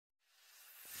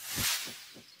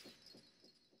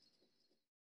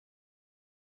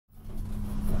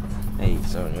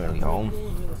So nearly home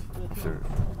after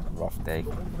a rough day.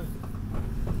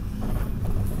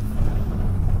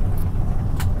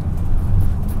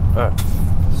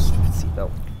 Stupid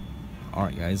seatbelt.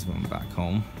 Alright guys, I'm back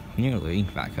home. Nearly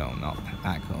back home, not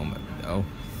back home, but no.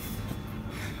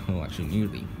 Well, actually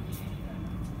nearly.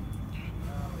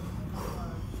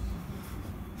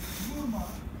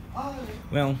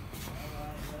 Well,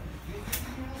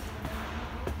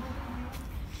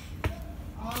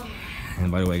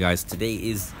 and by the way guys, today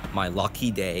is my lucky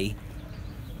day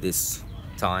this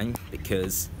time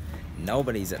because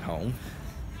nobody's at home.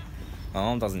 My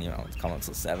mom doesn't even come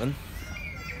until 7.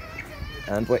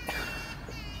 And wait,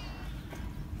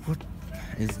 what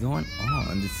is going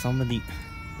on? Did somebody...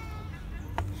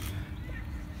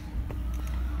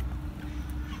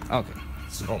 Okay,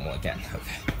 it's normal again.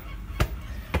 Okay.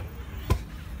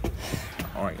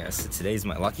 Alright guys, so today's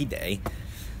my lucky day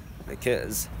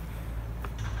because...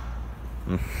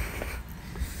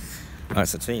 Alright,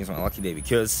 so today is my lucky day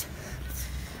because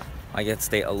I get to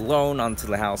stay alone until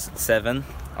the house at 7.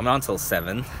 I'm not until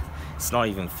 7. It's not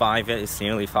even 5 yet, it's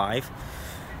nearly 5.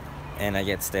 And I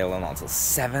get to stay alone until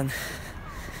 7.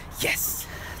 Yes!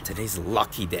 Today's a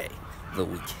lucky day of the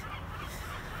week.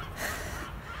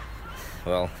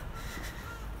 Well,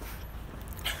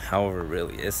 however it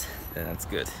really is, then that's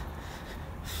good.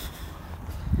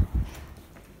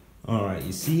 Alright,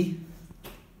 you see?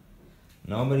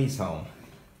 Nobody's home.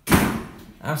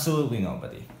 Absolutely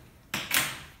nobody.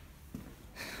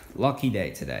 Lucky day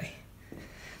today.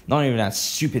 Not even that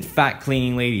stupid fat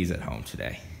cleaning lady's at home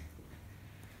today.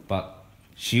 But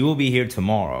she will be here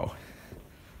tomorrow.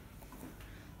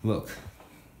 Look,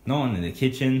 no one in the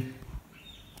kitchen.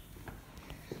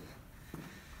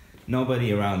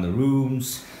 Nobody around the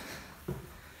rooms.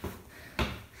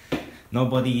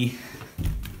 Nobody.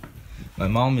 My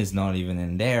mom is not even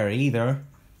in there either.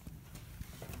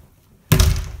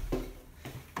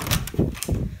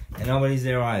 And nobody's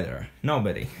there either.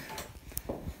 Nobody.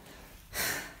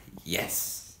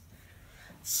 Yes.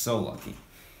 So lucky.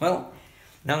 Well,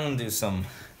 now I'm gonna do some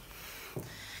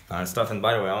kind of stuff. And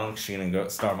by the way, I'm actually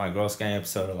gonna start my Gross Gang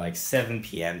episode at like 7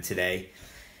 p.m. today.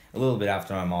 A little bit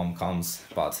after my mom comes.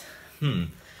 But,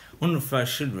 wonder if I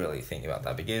should really think about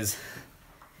that. Because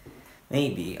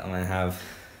maybe I'm gonna have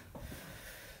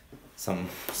some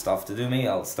stuff to do. Maybe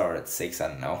I'll start at 6, I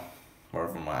don't know.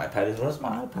 Wherever my iPad is. Where's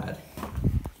my iPad?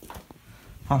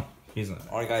 Huh.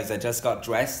 Alright guys, I just got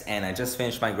dressed and I just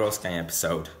finished my Gross Gang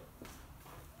episode.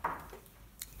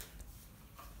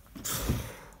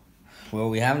 Well,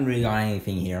 we haven't really got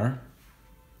anything here.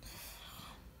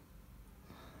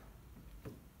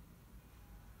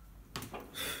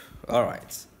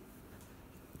 Alright.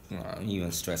 I'm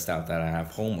even stressed out that I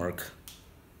have homework.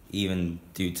 Even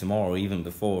due tomorrow, even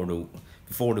before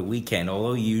the weekend.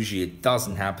 Although usually it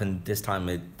doesn't happen, this time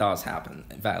it does happen.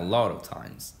 In fact, a lot of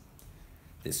times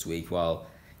this week. Well,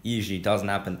 usually it doesn't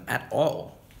happen at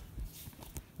all.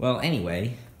 Well,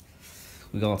 anyway,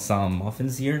 we got some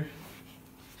muffins here.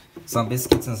 Some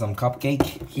biscuits and some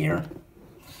cupcake here.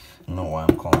 I don't know why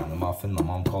I'm calling it a muffin. My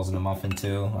mom calls it a muffin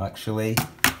too, actually.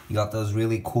 You got those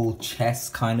really cool chess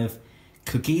kind of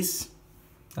cookies.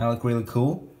 That look really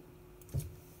cool.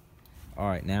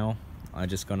 Alright, now I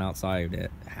just gone outside the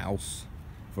house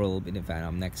for a little bit. In fact,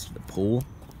 I'm next to the pool.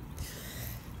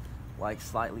 Like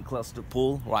slightly close to the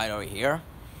pool, right over here.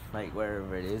 Like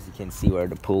wherever it is, you can see where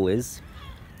the pool is.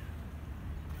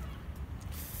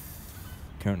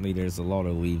 Currently there's a lot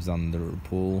of leaves under the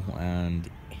pool and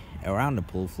around the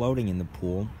pool, floating in the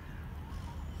pool.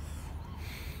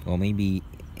 Well, maybe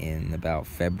in about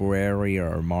February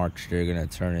or March they're gonna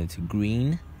turn into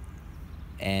green.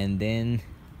 And then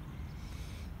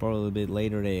probably a bit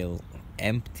later they'll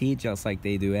empty, just like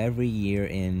they do every year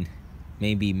in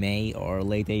maybe May or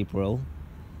late April.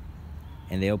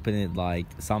 And they open it like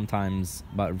sometimes,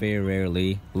 but very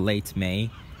rarely, late May.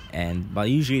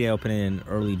 But usually they open it in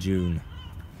early June.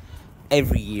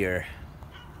 Every year,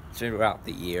 throughout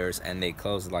the years, and they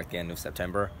close it like the end of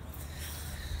September.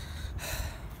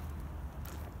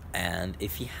 And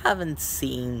if you haven't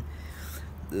seen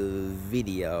the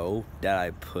video that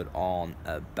I put on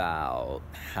about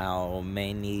how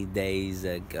many days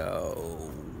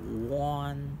ago,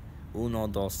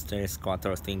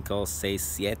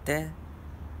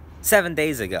 7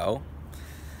 days ago,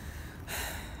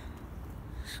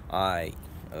 I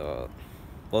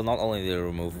well, not only the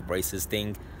remove braces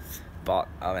thing, but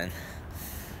I mean,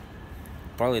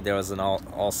 probably there was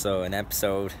also an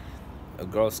episode of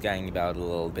Gross Gang about it a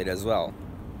little bit as well.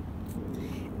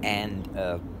 And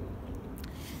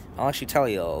I'll actually tell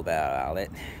you all about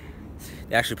it.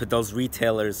 They actually put those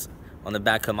retailers on the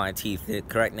back of my teeth. The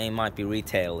correct name might be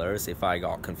retailers if I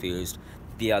got confused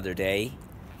the other day.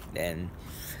 Then,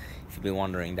 if you've been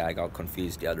wondering that I got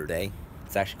confused the other day,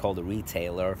 it's actually called a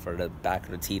retailer for the back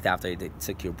of the teeth after they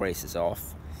took your braces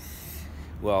off.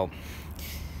 Well,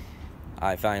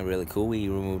 I find it really cool. We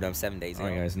removed them 7 days ago.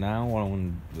 Alright guys, now what I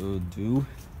want to do,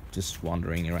 just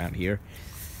wandering around here.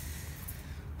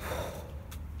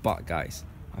 But guys,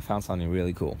 I found something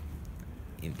really cool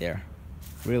in there.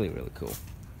 Really, really cool.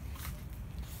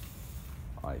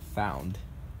 I found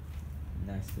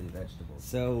nicely vegetables.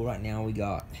 So right now we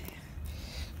got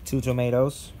 2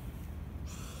 tomatoes,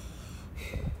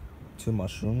 2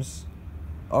 mushrooms.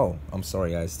 Oh, I'm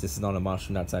sorry guys, this is not a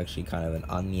mushroom, that's actually kind of an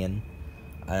onion.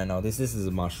 I don't know, this is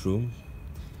a mushroom.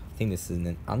 I think this is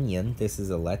an onion, this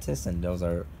is a lettuce, and those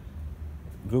are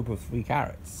a group of 3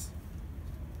 carrots.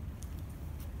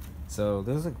 So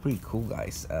those are pretty cool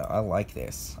guys. I like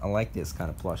this. I like this kind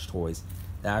of plush toys.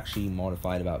 They're actually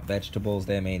modified about vegetables.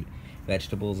 They made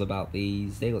vegetables about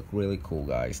these. They look really cool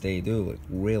guys. They do look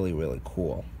really, really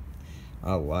cool.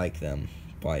 I like them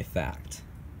by fact.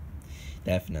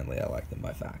 Definitely I like them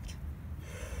by fact.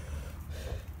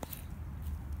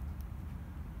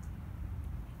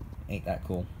 Ain't that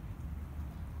cool?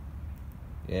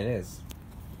 It is.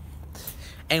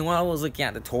 And while I was looking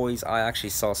at the toys, I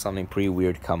actually saw something pretty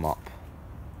weird come up.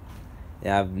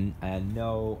 Yeah, I had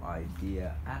no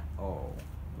idea at all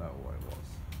about what it was.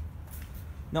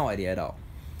 No idea at all.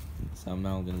 So I'm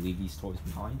now going to leave these toys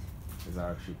behind. These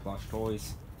are actually plush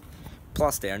toys.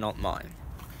 Plus, they are not mine.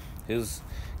 Whose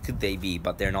could they be,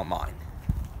 but they're not mine.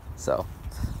 So,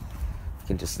 I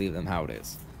can just leave them how it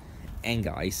is. And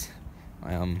guys,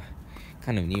 I am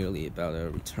kind of nearly about to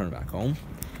return back home.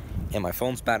 And my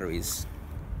phone's battery is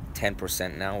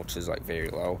 10% now, which is like very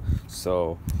low,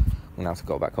 so I'm gonna have to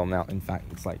go back home now. In fact,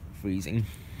 it's like freezing.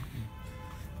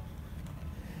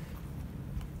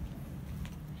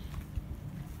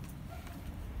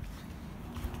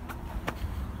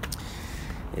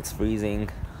 It's freezing.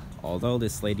 Although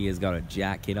this lady has got a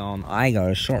jacket on, I got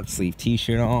a short sleeve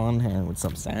t-shirt on and with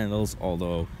some sandals.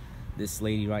 Although this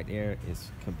lady right there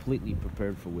is completely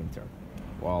prepared for winter,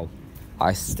 while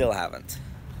I still haven't.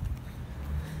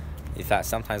 In fact,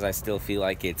 sometimes I still feel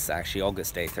like it's actually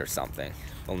August 8th or something.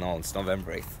 Well, no, it's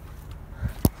November 8th.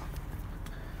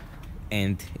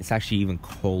 And it's actually even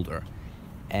colder.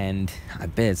 And I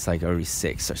bet it's like early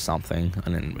 6 or something. I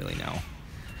didn't really know,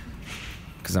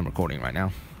 because I'm recording right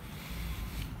now.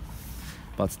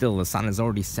 But still, the sun has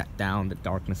already set down. The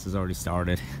darkness has already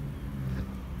started.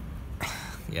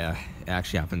 Yeah, it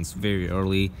actually happens very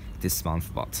early this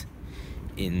month, but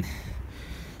in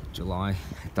July,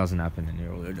 it doesn't happen any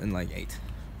earlier than like 8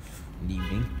 in the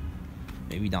evening,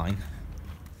 maybe 9.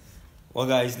 Well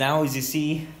guys, now as you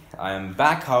see, I'm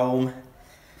back home,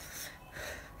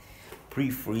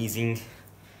 pre-freezing,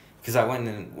 because I went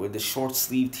in with the short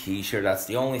sleeve t-shirt. That's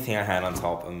the only thing I had on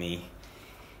top of me,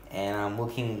 and I'm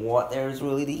looking what there is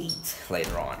really to eat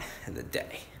later on in the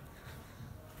day.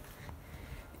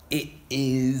 It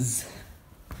is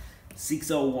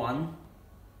 6:01,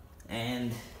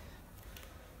 and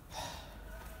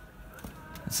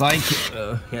it's like,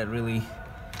 yeah, really,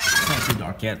 it's not too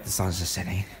dark yet, the sun's just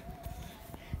setting.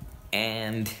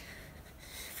 And,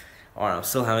 alright, I'm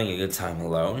still having a good time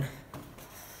alone.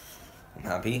 I'm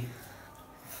happy.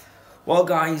 Well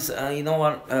guys, you know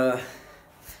what,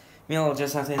 I'll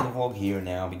just have to end the vlog here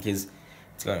now because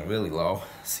it's going really low.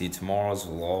 See tomorrow's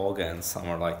vlog and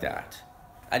somewhere like that.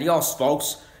 Adios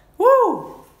folks,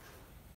 woo!